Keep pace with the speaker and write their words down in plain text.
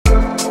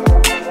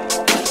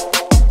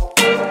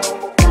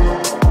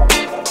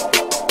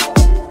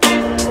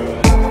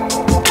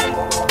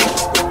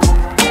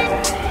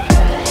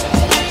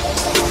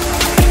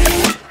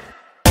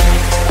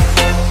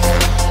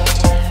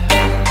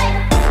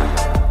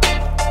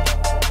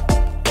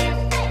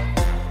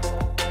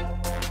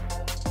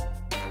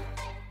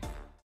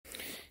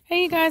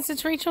guys,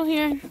 it's Rachel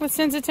here with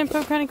Senza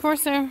Tempo Cane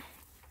Corso.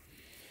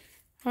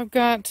 I've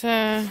got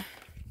the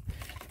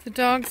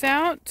dogs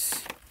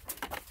out.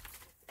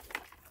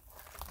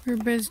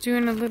 Everybody's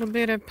doing a little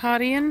bit of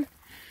pottying.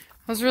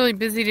 I was really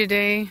busy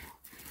today,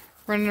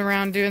 running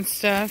around doing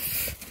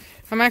stuff.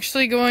 I'm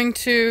actually going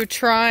to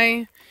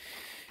try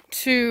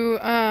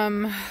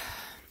to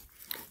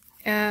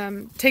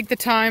take the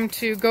time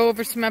to go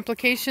over some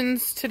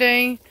applications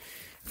today.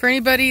 For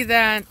anybody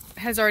that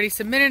has already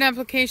submitted an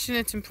application,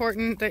 it's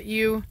important that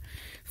you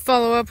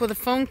follow up with a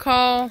phone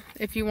call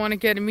if you want to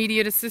get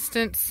immediate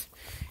assistance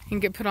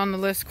and get put on the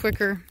list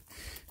quicker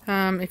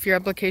if your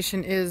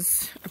application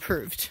is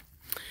approved.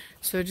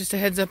 So just a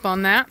heads up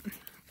on that.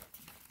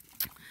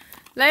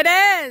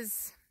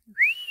 Ladies!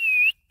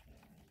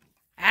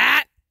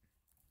 Ah!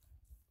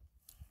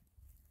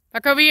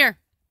 Back over here.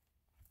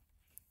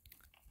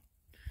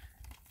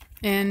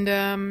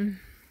 And,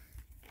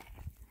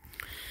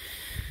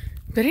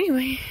 but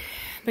anyway,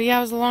 yeah,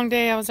 it was a long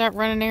day. I was out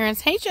running errands.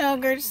 Hey,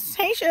 sugars.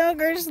 Hey,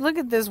 sugars. Look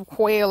at this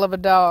whale of a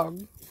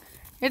dog.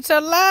 It's a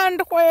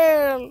land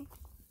whale.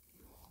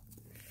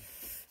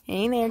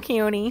 Hey there,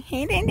 cutie.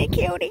 Hey there,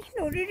 cutie.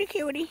 No, little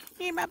cutie.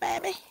 Hey, my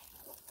baby.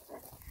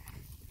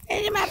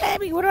 Hey, my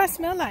baby. What do I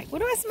smell like? What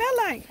do I smell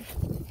like?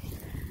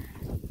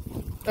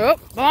 Oh,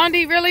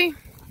 Blondie, really?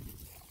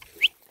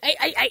 Hey,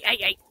 hey, hey, hey,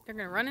 hey. They're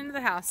going to run into the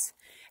house.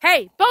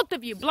 Hey, both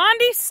of you.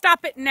 Blondie,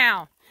 stop it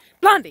now.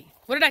 Blondie,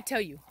 what did I tell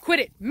you?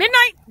 Quit it.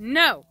 Midnight?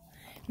 No.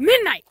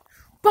 Midnight.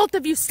 Both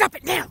of you, stop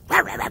it now.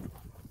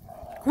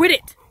 Quit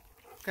it.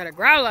 Gotta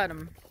growl at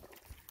them.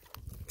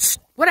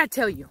 What'd I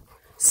tell you?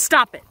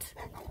 Stop it.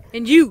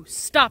 And you,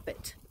 stop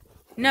it.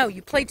 No,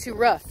 you play too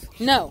rough.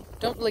 No,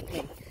 don't lick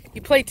me.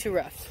 You play too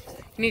rough.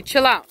 You need to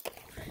chill out.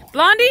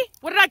 Blondie,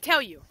 what did I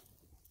tell you?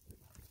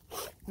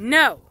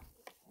 No.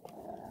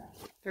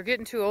 They're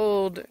getting too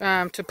old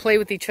to play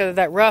with each other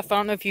that rough. I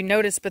don't know if you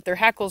noticed, but their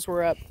hackles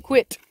were up.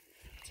 Quit.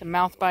 It's a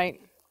mouth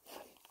bite,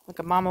 like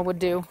a mama would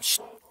do. Shh.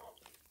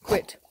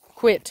 Quit.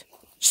 Quit.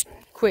 Shh.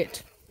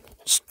 Quit.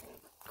 Shh.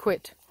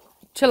 Quit.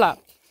 Chill out.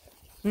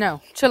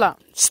 No. Chill out.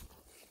 Shh.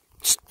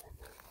 Shh.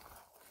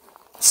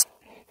 Shh.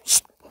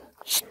 Shh.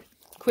 Shh.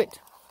 Quit.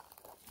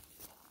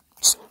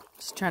 Shh.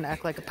 Just trying to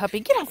act like a puppy.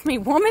 Get off me,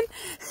 woman.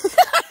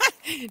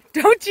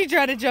 Don't you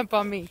try to jump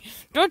on me.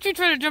 Don't you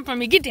try to jump on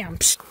me. Get down.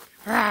 Psst.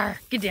 Rawr.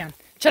 Get down.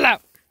 Chill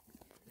out.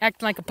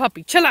 Acting like a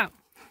puppy. Chill out.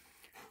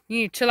 You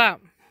need to chill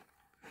out.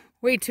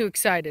 Way too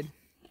excited.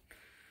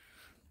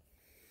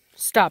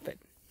 Stop it.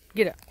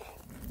 Get up.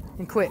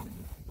 And quit.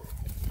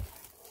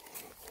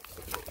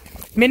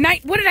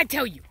 Midnight, what did I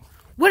tell you?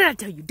 What did I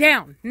tell you?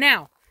 Down.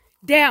 Now.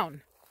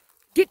 Down.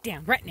 Get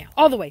down right now.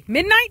 All the way.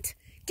 Midnight,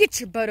 get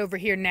your butt over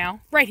here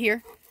now. Right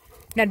here.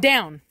 Now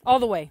down. All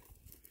the way.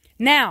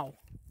 Now.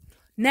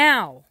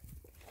 Now.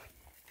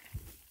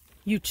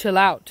 You chill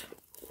out.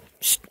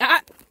 Shh. Ah,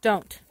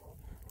 don't.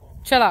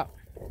 Chill out.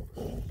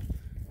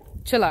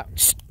 Chill out.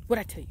 Shh.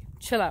 What'd I tell you?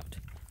 Chill out.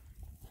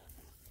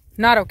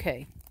 Not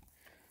okay.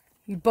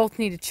 You both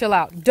need to chill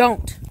out.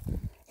 Don't.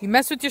 You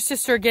mess with your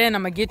sister again,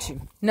 I'm gonna get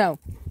you. No.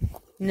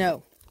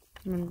 No.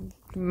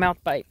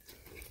 Mouth bite.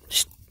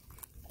 Shh.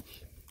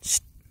 Shh.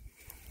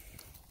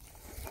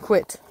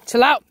 Quit.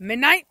 Chill out.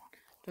 Midnight.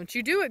 Don't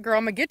you do it, girl.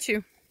 I'm gonna get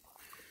you.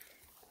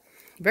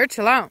 You better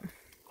chill out.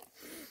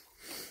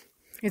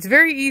 It's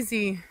very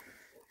easy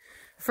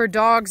for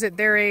dogs at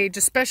their age,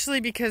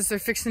 especially because they're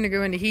fixing to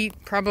go into heat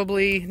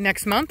probably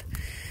next month.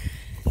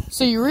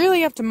 So you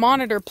really have to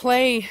monitor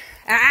play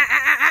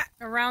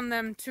around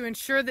them to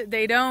ensure that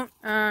they don't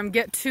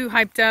get too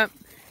hyped up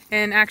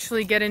and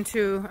actually get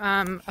into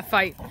a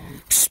fight.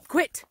 Psst,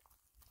 quit.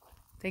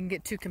 They can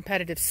get too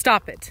competitive.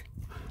 Stop it.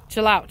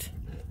 Chill out.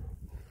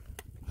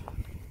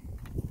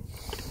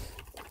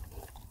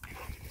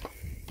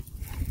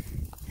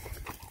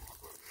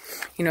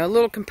 You know, a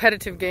little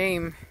competitive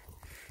game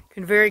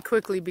can very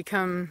quickly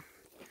become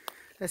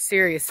a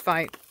serious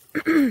fight.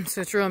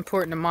 So it's real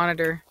important to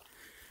monitor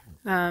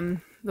the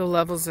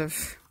levels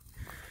of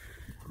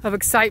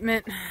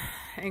excitement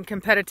and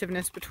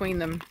competitiveness between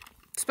them,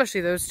 especially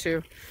those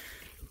two.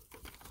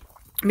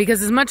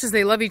 Because as much as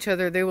they love each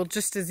other, they will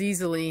just as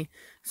easily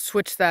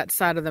switch that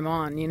side of them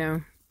on, you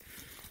know.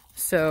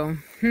 So,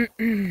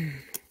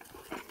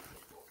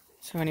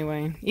 so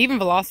anyway, even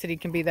Velocity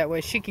can be that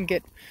way. She can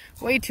get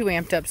way too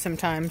amped up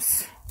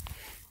sometimes.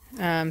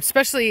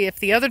 Especially if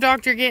the other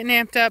dogs are getting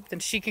amped up, then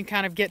she can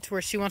kind of get to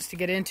where she wants to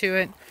get into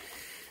it.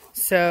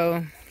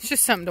 So, it's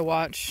just something to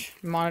watch,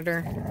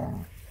 monitor.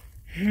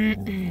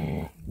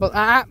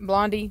 But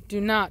Blondie, do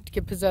not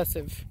get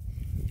possessive.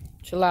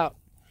 Chill out.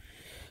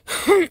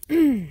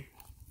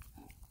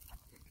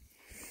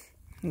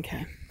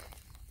 Okay.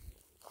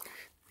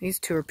 These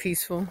two are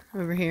peaceful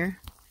over here.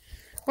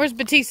 Where's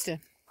Batista?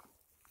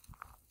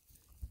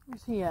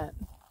 Where's he at?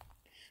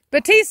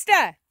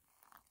 Batista!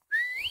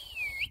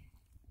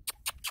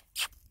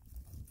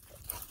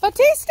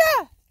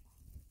 Batista!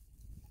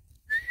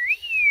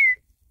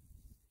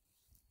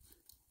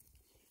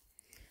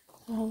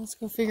 Well, let's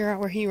go figure out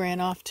where he ran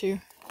off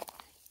to.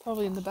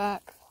 Probably in the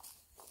back.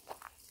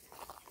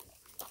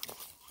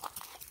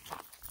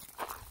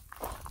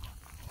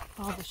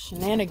 All the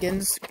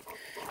shenanigans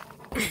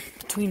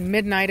between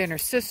Midnight and her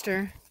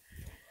sister.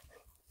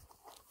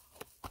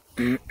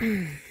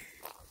 There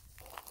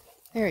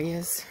he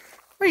is.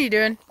 What are you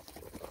doing?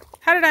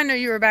 How did I know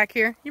you were back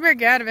here? You better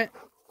get out of it.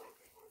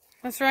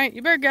 That's right.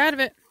 You better get out of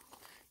it.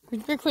 You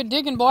better quit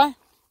digging, boy.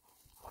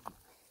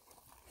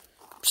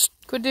 Psst,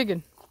 quit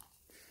digging.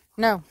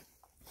 No.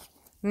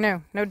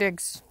 No. No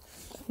digs.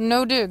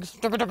 No digs.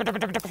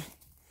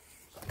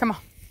 Come on.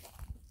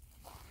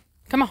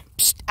 Come on.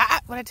 Psst.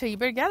 What'd I tell you? You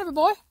better get out of it,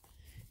 boy.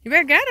 You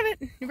better get out of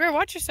it. You better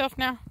watch yourself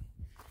now.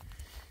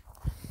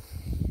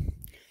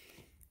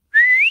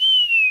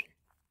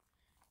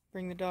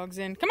 Bring the dogs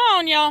in. Come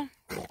on, y'all.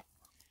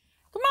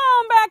 Come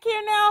on back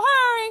here now.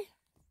 Hurry.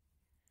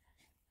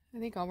 I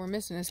think all we're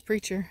missing is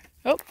Preacher.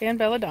 Oh, and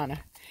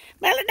Belladonna.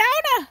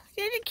 Belladonna!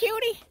 She's a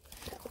cutie.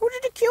 Who's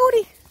the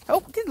cutie?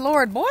 Oh, good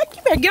Lord, boy.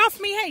 You better get off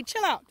me. Hey,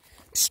 chill out.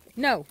 Shh,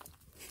 no.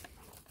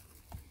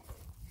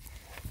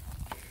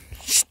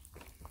 Shh.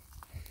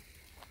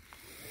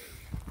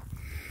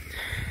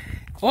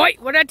 Oi,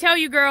 what did I tell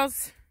you,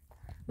 girls?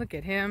 Look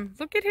at him.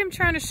 Look at him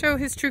trying to show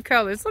his true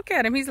colors. Look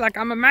at him. He's like,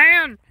 I'm a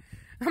man.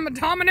 I'm a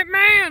dominant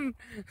man.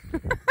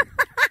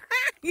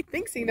 He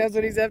thinks he knows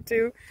what he's up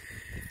to.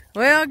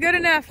 Well, good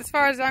enough as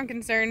far as I'm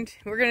concerned.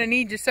 We're going to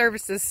need your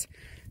services.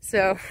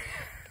 So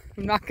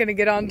I'm not going to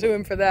get on to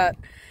him for that.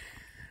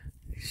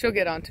 She'll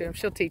get on to him.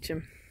 She'll teach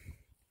him.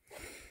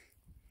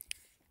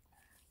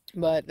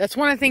 But that's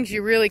one of the things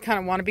you really kind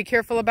of want to be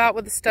careful about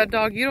with a stud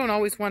dog. You don't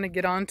always want to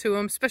get on to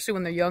them, especially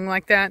when they're young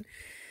like that,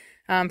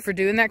 for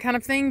doing that kind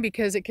of thing,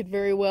 because it could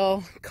very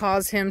well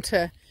cause him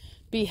to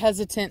be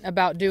hesitant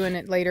about doing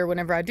it later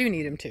whenever I do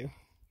need him to.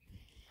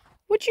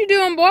 What you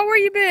doing, boy? Where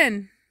you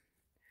been?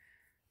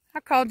 I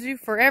called you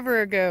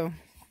forever ago.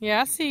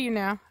 Yeah, I see you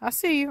now. I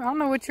see you. I don't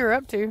know what you're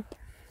up to.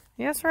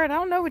 Yeah, that's right. I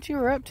don't know what you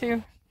were up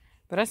to.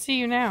 But I see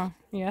you now.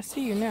 Yeah, I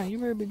see you now. You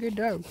better be a good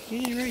dog.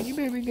 You better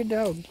be a good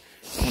dog.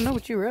 I don't know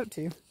what you were up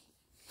to.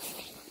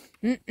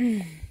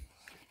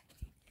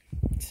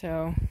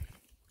 So,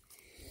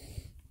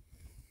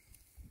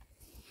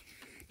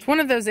 it's one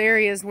of those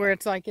areas where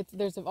it's like,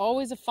 there's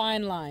always a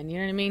fine line. You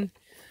know what I mean?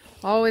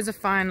 Always a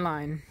fine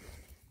line.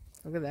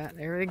 Look at that.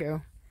 There they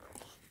go.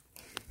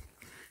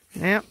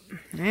 Yep.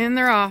 And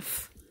they're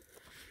off.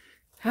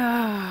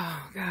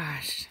 Oh,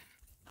 gosh.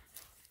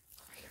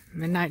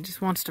 Midnight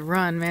just wants to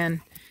run,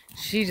 man.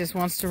 She just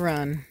wants to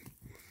run.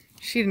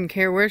 She didn't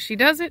care where she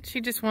does it.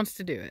 She just wants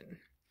to do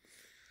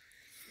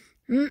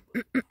it.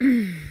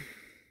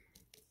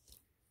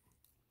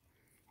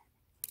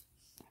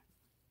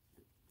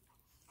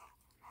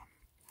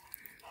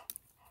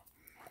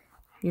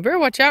 You better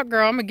watch out,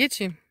 girl. I'm going to get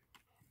you.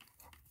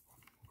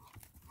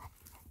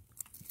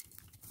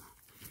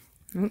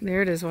 Oh,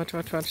 there it is. Watch,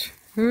 watch, watch.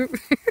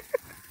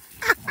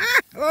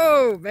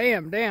 Oh,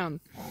 bam, down.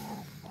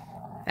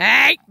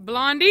 Hey,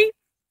 Blondie.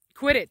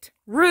 Quit it.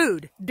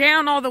 Rude.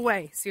 Down all the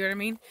way. See what I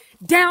mean?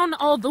 Down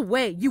all the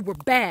way. You were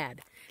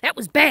bad. That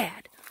was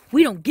bad.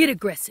 We don't get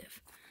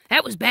aggressive.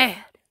 That was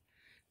bad.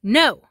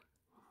 No.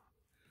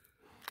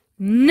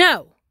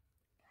 No.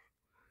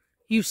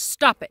 You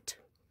stop it.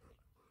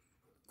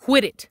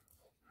 Quit it.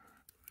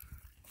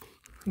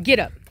 Get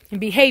up and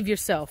behave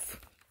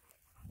yourself.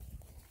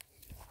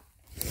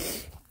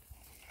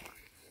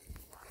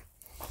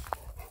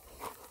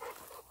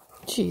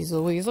 Jeez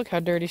Louise, look how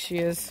dirty she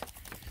is.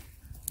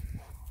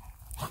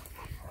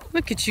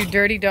 Look at you,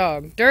 dirty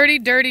dog. Dirty,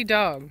 dirty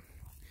dog.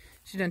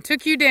 She done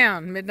took you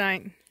down,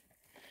 Midnight.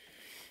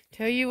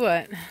 Tell you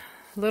what,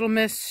 little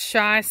Miss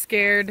Shy,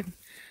 Scared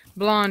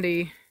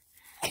Blondie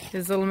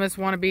is little Miss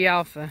Wannabe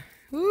Alpha.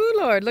 Ooh,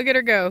 Lord, look at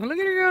her go. Look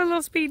at her go,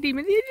 little speed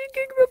demon. Did you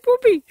get a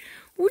puppy?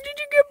 What did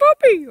you get,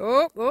 puppy?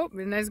 Oh,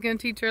 Midnight's going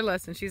to teach her a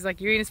lesson. She's like,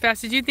 you're eating as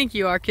fast as you think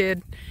you are,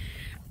 kid.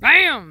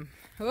 Bam!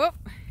 Oh.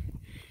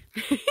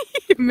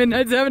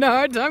 Midnight's having a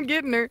hard time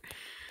getting her.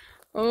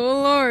 Oh,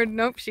 Lord.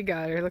 Nope, she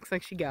got her. Looks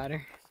like she got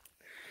her.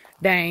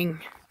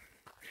 Dang.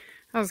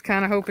 I was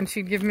kind of hoping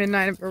she'd give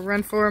Midnight a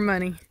run for her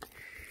money.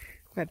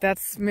 But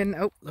that's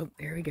Midnight. Oh,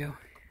 there we go.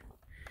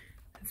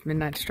 That's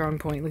Midnight's strong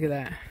point. Look at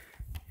that.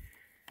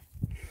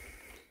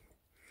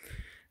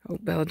 Oh,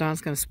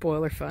 Belladonna's going to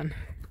spoil her fun.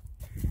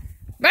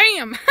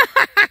 Bam!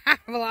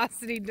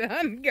 Velocity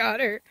done.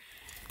 Got her.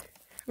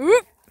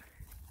 Whoop!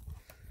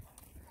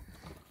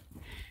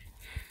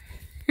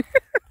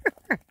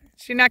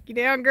 She knock you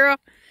down, girl?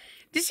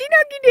 Did she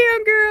knock you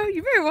down, girl?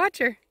 You better watch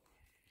her.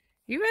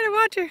 You better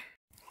watch her.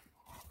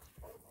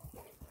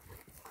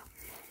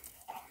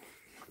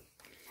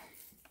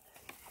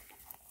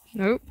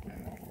 Nope.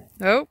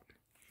 Nope.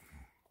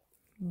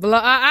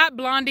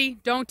 Blondie,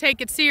 don't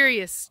take it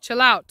serious. Chill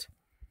out.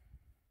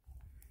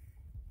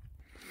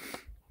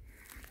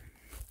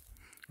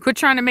 Quit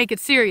trying to make it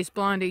serious,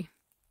 Blondie.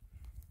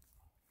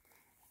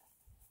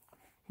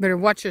 Better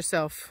watch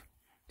yourself.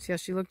 See how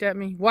she looked at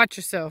me? Watch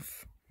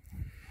yourself.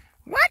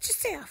 Watch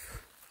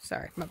yourself.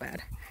 Sorry, my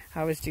bad. I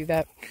always do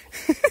that.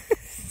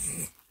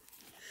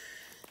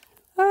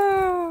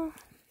 Oh.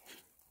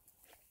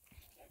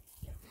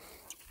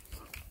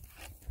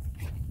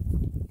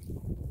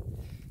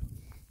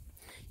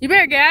 You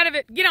better get out of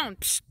it. Get on.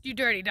 Psst, you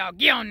dirty dog.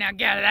 Get on now.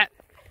 Get out of that.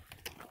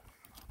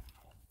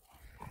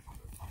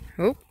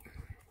 Oh.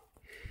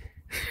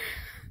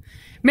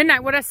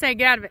 Midnight, what'd I say?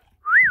 Get out of it.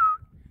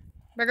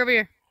 Back over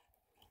here.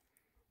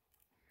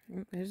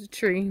 Oh, there's a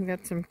tree. We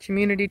got some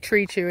community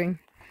tree chewing.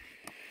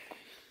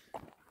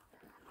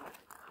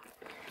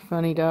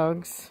 Funny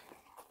dogs.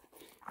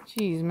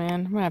 Jeez,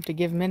 man. I'm gonna have to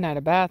give Midnight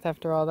a bath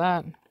after all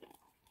that.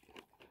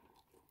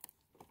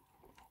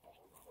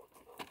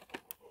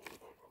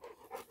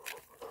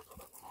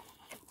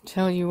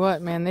 Tell you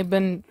what, man, they've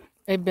been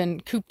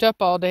cooped up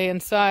all day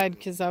inside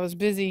because I was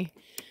busy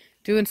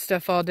doing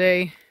stuff all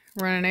day,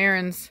 running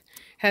errands.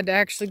 Had to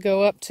actually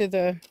go up to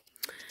the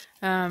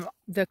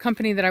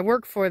company that I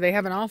work for. They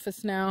have an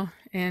office now,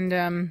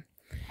 and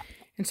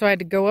so I had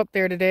to go up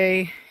there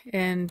today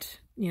and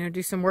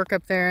do some work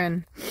up there,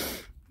 and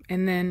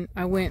then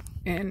I went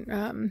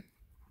and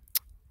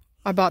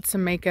I bought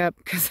some makeup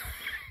because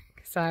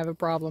I have a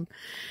problem,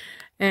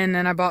 and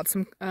then I bought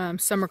some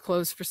summer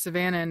clothes for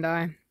Savannah and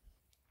I.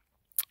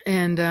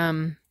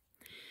 And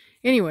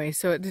anyway,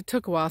 so it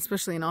took a while,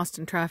 especially in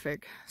Austin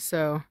traffic.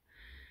 So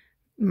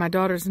my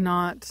daughter's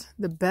not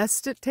the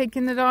best at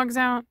taking the dogs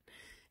out,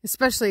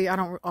 especially I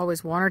don't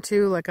always want her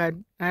to. Like I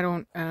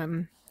don't.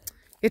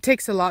 It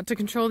takes a lot to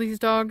control these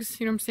dogs.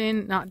 You know what I'm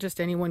saying? Not just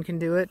anyone can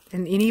do it.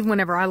 And even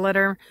whenever I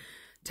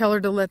tell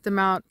her to let them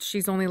out,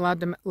 she's only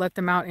allowed to let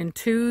them out in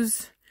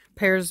twos,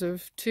 pairs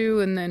of two,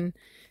 and then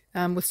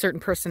with certain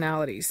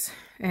personalities.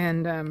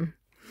 And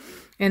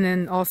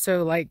then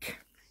also like.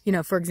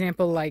 For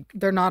example, like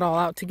they're not all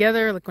out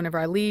together. Like whenever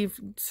I leave,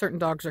 certain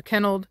dogs are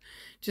kenneled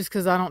just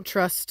because I don't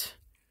trust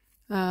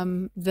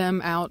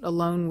them out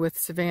alone with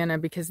Savannah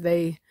because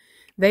they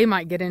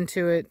might get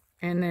into it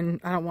and then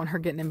I don't want her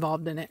getting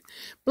involved in it.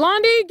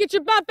 Blondie, get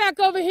your butt back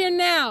over here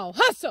now.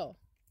 Hustle.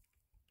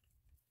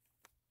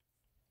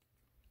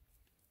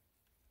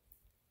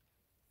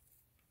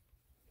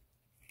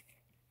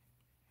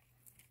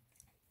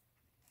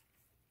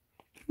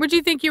 Where'd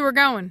you think you were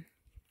going?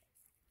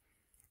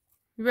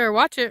 You better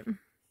watch it.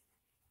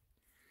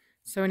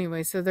 So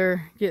anyway, so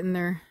they're getting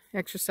their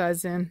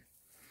exercise in.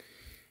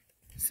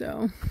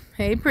 So,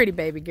 hey, pretty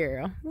baby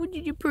girl. What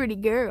did you pretty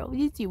girl?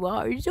 Yes, you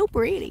are. You're so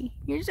pretty.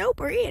 You're so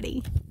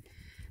pretty.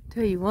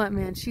 Tell you what,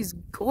 man, she's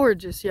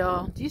gorgeous,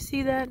 y'all. Do you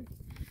see that?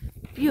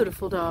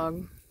 Beautiful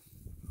dog.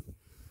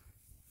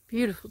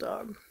 Beautiful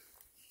dog.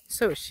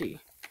 So is she.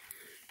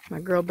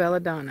 My girl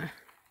Belladonna.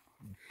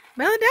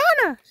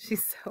 Belladonna!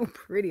 She's so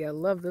pretty. I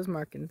love those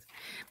markings.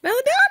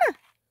 Belladonna!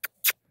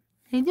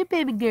 Did you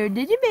baby girl?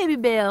 Did you baby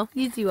Belle?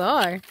 Yes you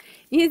are.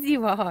 Yes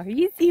you are.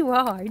 Yes you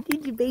are.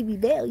 Did you baby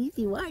Belle? Yes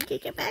you are.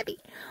 Did you baby?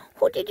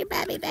 Who did you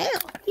baby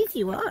Belle? Yes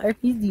you are.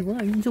 Yes you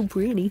are. You're so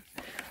pretty.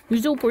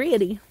 You're so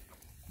pretty.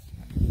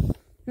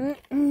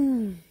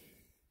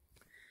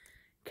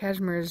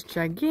 Cashmere is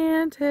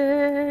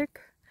gigantic.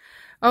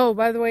 Oh,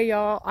 by the way,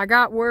 y'all, I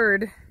got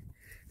word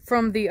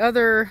from the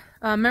other,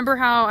 remember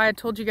how I had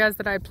told you guys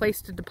that I had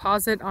placed a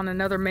deposit on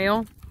another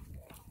male?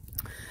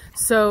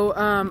 So,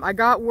 I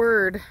got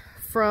word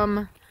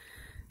from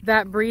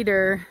that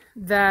breeder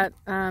that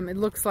it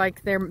looks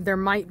like there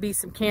might be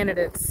some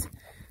candidates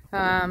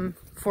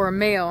for a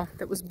male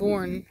that was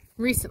born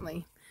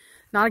recently.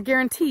 Not a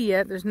guarantee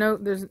yet.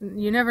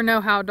 You never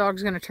know how a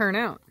dog's going to turn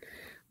out,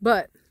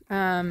 but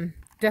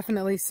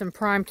definitely some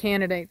prime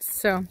candidates.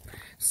 So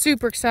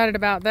super excited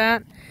about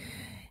that.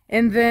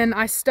 And then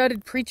I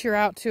studded Preacher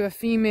out to a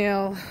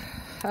female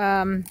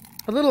a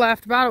little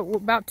after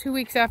about 2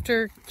 weeks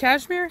after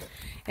Cashmere.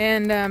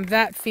 And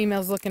that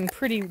female's looking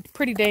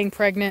pretty dang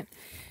pregnant,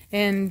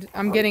 and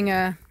I'm getting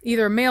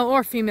either a male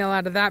or female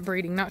out of that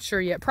breeding. Not sure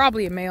yet.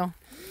 Probably a male.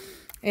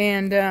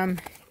 And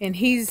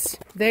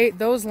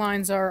those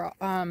lines are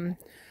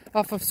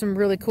off of some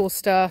really cool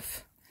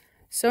stuff.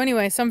 So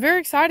anyway, so I'm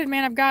very excited,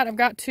 man. I've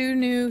got 2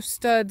 new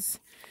studs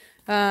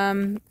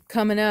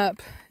coming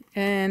up,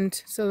 and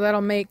so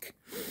that'll make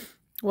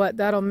what?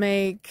 That'll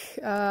make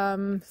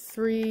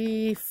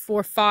 3,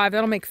 4, 5.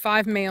 That'll make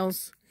 5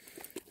 males.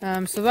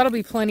 So that'll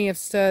be plenty of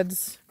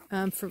studs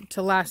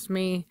to last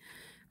me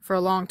for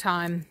a long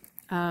time.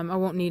 I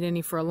won't need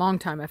any for a long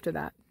time after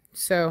that.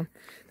 So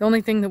the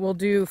only thing that we'll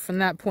do from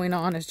that point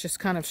on is just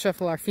kind of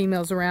shuffle our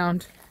females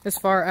around as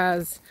far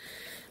as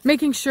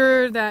making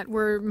sure that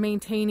we're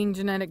maintaining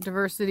genetic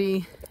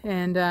diversity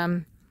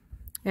and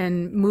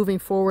moving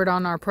forward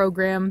on our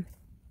program.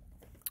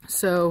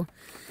 So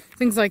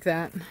things like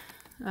that.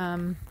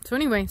 So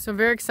anyway, so I'm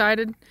very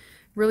excited.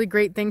 Really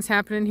great things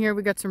happening here.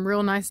 We got some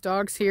real nice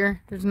dogs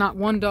here. There's not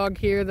one dog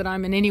here that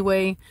I'm in any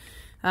way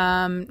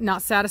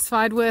not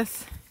satisfied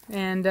with.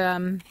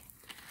 And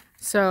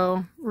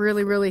so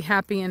really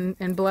happy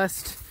and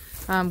blessed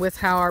with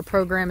how our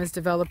program is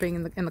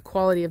developing and the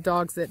quality of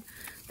dogs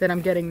that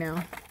I'm getting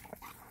now.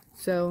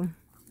 So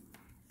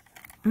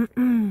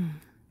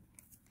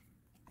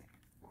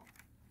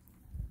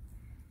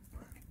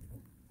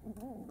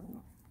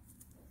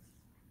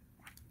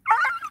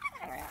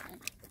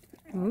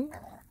Ooh.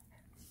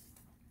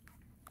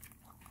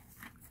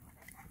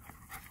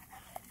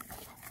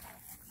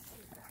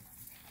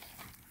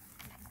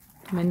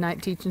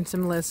 Midnight teaching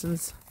some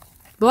lessons.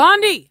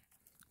 Blondie!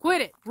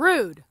 Quit it.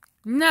 Rude.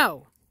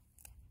 No.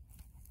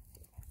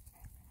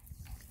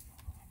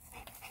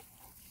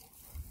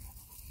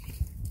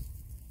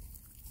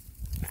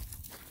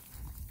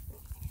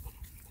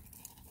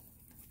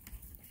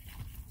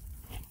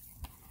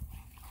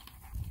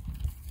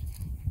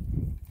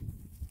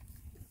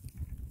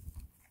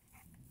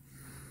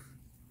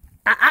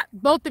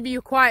 Both of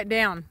you quiet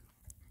down.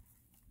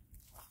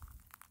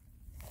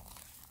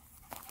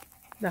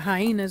 The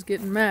hyena's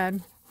getting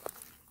mad.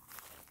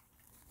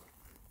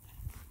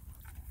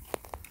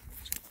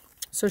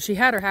 So she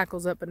had her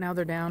hackles up, but now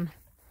they're down.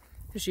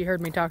 She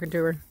heard me talking to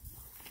her.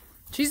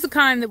 She's the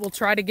kind that will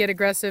try to get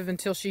aggressive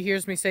until she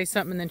hears me say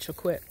something and then she'll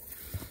quit.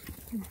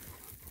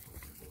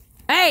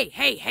 Hey,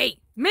 hey, hey.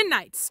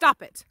 Midnight,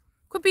 stop it.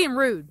 Quit being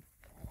rude.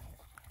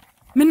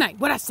 Midnight,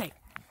 what'd I say?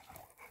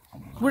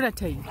 What did I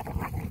tell you?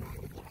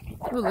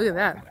 Oh, look at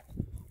that.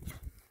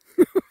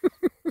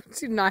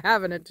 She's not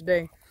having it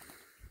today.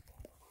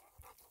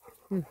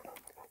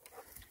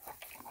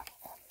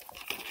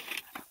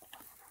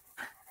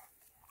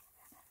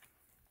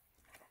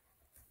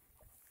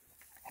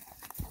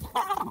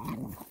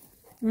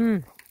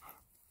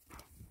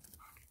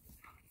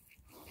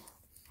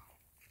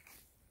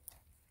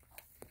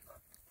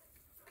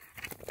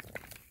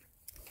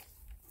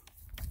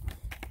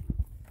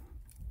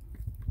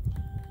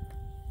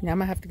 Now I'm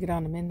gonna have to get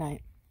on to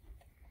Midnight.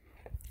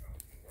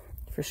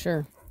 For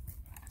sure.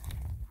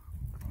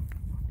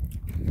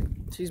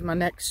 She's my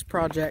next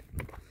project.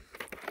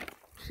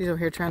 She's over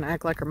here trying to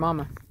act like her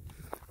mama.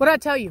 What did I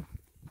tell you?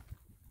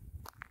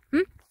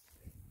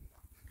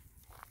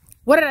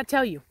 What did I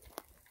tell you?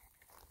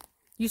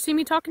 You see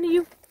me talking to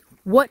you?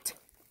 What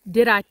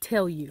did I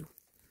tell you?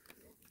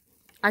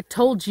 I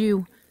told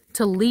you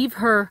to leave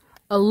her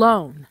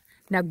alone.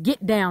 Now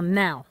get down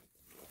now.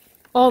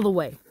 All the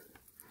way.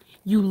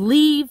 You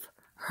leave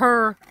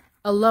her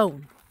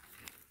alone.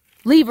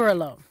 Leave her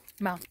alone.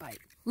 Mouth bite.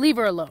 Leave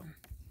her alone.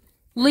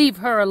 Leave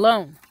her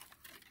alone.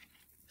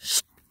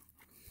 Shh.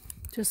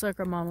 Just like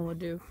our mama would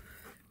do.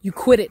 You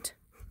quit it.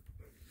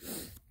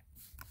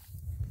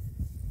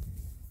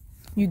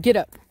 You get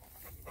up.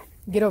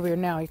 Get over here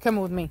now. You're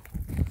coming with me.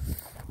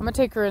 I'm going to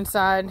take her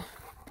inside.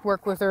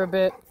 Work with her a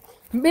bit.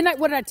 Midnight,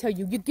 what did I tell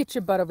you? You get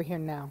your butt over here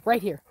now.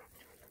 Right here.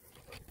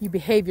 You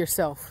behave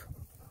yourself.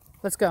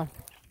 Let's go.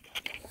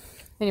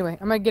 Anyway,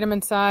 I'm going to get him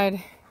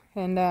inside.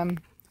 And,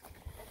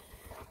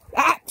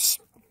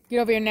 get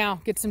over here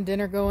now. Get some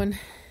dinner going.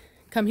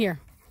 Come here.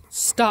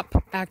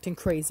 Stop acting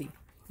crazy.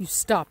 You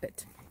stop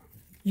it.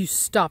 You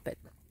stop it.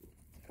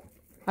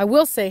 I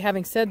will say,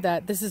 having said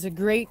that, this is a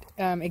great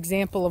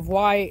example of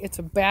why it's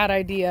a bad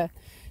idea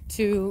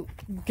to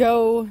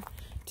go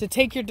to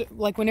take your,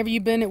 like whenever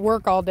you've been at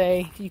work all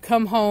day, you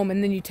come home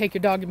and then you take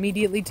your dog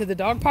immediately to the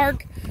dog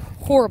park.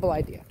 Horrible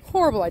idea.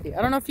 Horrible idea.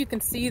 I don't know if you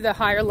can see the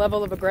higher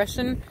level of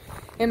aggression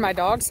in my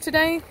dogs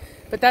today,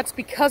 but that's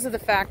because of the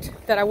fact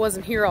that I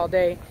wasn't here all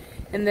day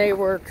and they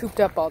were cooped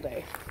up all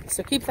day.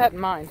 So keep that in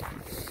mind.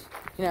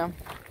 You know,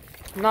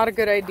 not a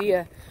good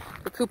idea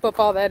to coop up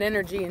all that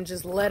energy and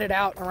just let it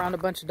out around a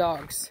bunch of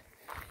dogs.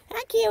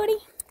 Hi, cutie.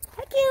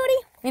 Hi,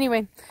 cutie.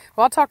 Anyway,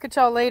 well, I'll talk to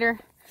y'all later.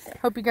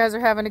 Hope you guys are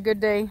having a good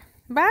day.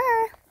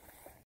 Bye.